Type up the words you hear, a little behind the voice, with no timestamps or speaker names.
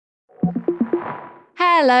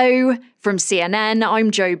Hello! From CNN,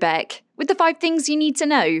 I'm Jo Beck, with the 5 things you need to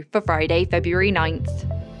know for Friday, February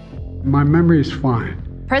 9th. My memory is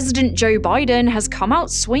fine. President Joe Biden has come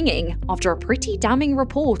out swinging after a pretty damning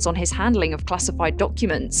report on his handling of classified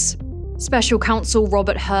documents. Special counsel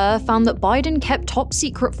Robert Hur found that Biden kept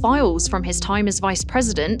top-secret files from his time as vice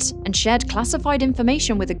president and shared classified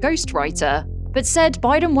information with a ghostwriter, but said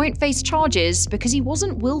Biden won't face charges because he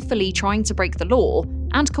wasn't willfully trying to break the law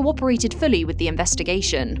and cooperated fully with the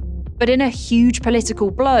investigation. But in a huge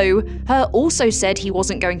political blow, Hur also said he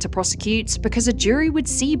wasn't going to prosecute because a jury would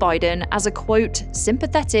see Biden as a, quote,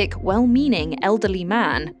 sympathetic, well-meaning elderly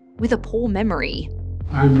man with a poor memory.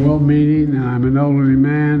 I'm well-meaning, and I'm an elderly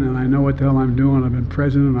man, and I know what the hell I'm doing. I've been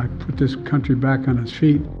president, I put this country back on its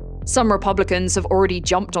feet. Some Republicans have already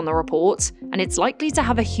jumped on the report, and it's likely to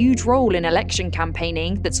have a huge role in election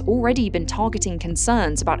campaigning that's already been targeting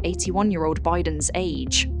concerns about 81-year-old Biden's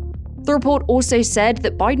age. The report also said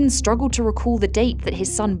that Biden struggled to recall the date that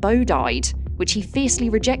his son Beau died, which he fiercely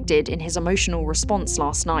rejected in his emotional response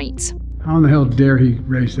last night. How in the hell dare he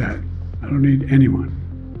raise that? I don't need anyone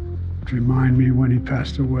to remind me when he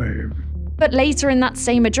passed away. But later in that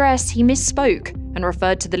same address, he misspoke and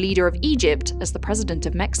referred to the leader of Egypt as the president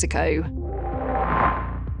of Mexico.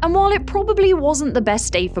 And while it probably wasn't the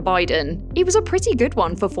best day for Biden, it was a pretty good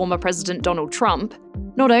one for former President Donald Trump.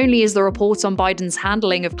 Not only is the report on Biden's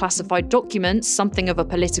handling of classified documents something of a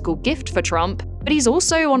political gift for Trump, but he's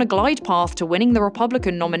also on a glide path to winning the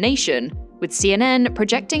Republican nomination, with CNN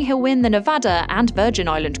projecting he'll win the Nevada and Virgin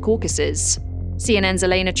Island caucuses. CNN's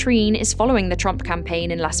Elena Treen is following the Trump campaign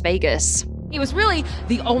in Las Vegas. He was really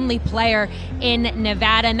the only player in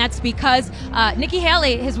Nevada, and that's because Nikki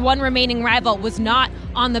Haley, his one remaining rival, was not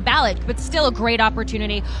on the ballot, but still a great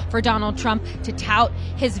opportunity for Donald Trump to tout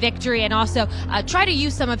his victory and also try to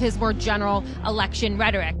use some of his more general election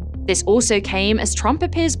rhetoric. This also came as Trump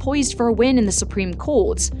appears poised for a win in the Supreme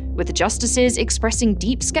Court, with the justices expressing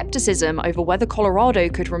deep skepticism over whether Colorado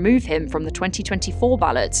could remove him from the 2024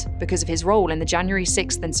 ballot because of his role in the January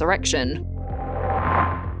 6th insurrection.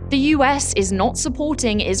 The US is not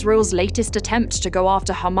supporting Israel's latest attempt to go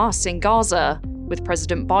after Hamas in Gaza, with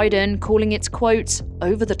President Biden calling it, quote,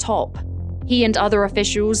 over the top. He and other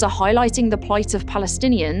officials are highlighting the plight of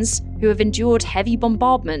Palestinians who have endured heavy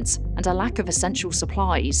bombardment and a lack of essential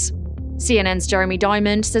supplies. CNN's Jeremy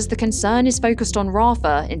Diamond says the concern is focused on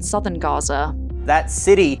Rafah in southern Gaza. That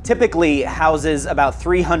city typically houses about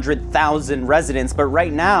 300,000 residents, but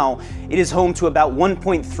right now it is home to about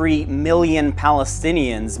 1.3 million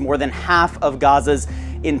Palestinians, more than half of Gaza's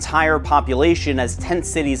entire population, as tent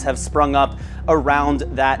cities have sprung up around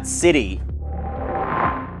that city.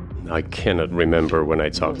 I cannot remember when I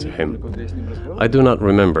talked to him. I do not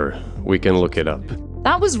remember. We can look it up.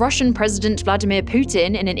 That was Russian President Vladimir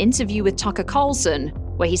Putin in an interview with Tucker Carlson,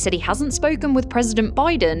 where he said he hasn't spoken with President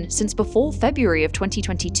Biden since before February of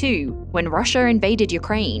 2022, when Russia invaded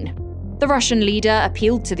Ukraine. The Russian leader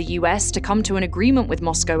appealed to the US to come to an agreement with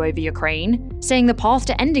Moscow over Ukraine, saying the path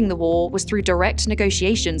to ending the war was through direct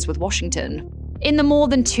negotiations with Washington. In the more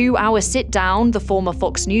than 2-hour sit-down, the former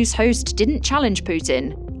Fox News host didn't challenge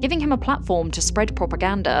Putin, giving him a platform to spread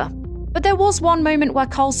propaganda. But there was one moment where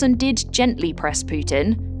Carlson did gently press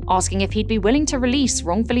Putin, asking if he'd be willing to release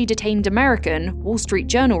wrongfully detained American Wall Street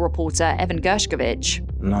Journal reporter Evan Gershkovich.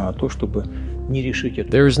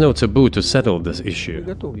 There is no taboo to settle this issue.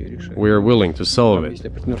 We are willing to solve it.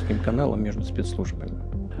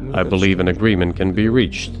 I believe an agreement can be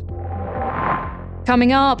reached.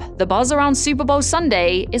 Coming up, the buzz around Super Bowl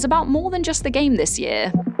Sunday is about more than just the game this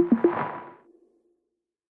year.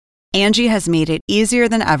 Angie has made it easier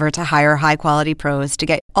than ever to hire high-quality pros to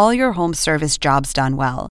get all your home service jobs done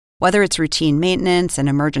well. Whether it's routine maintenance, an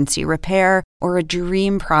emergency repair, or a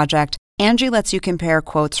dream project, Angie lets you compare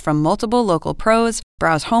quotes from multiple local pros,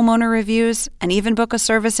 browse homeowner reviews, and even book a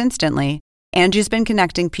service instantly. Angie's been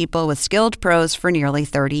connecting people with skilled pros for nearly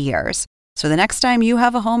 30 years. So the next time you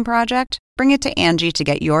have a home project, bring it to Angie to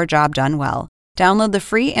get your job done well. Download the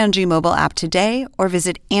free Angie mobile app today or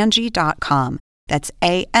visit Angie.com. That's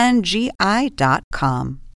ANGI.com.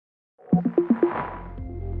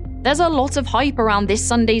 There's a lot of hype around this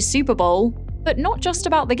Sunday's Super Bowl, but not just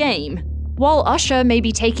about the game. While Usher may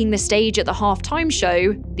be taking the stage at the halftime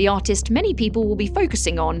show, the artist many people will be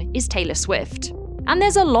focusing on is Taylor Swift. And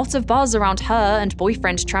there's a lot of buzz around her and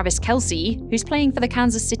boyfriend Travis Kelce, who's playing for the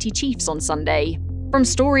Kansas City Chiefs on Sunday. From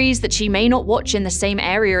stories that she may not watch in the same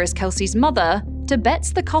area as Kelce's mother, to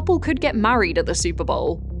bets the couple could get married at the Super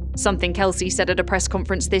Bowl. Something Kelce said at a press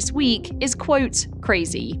conference this week is, quote,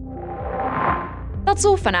 crazy. That's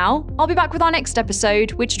all for now. I'll be back with our next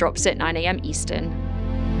episode, which drops at 9 a.m. Eastern.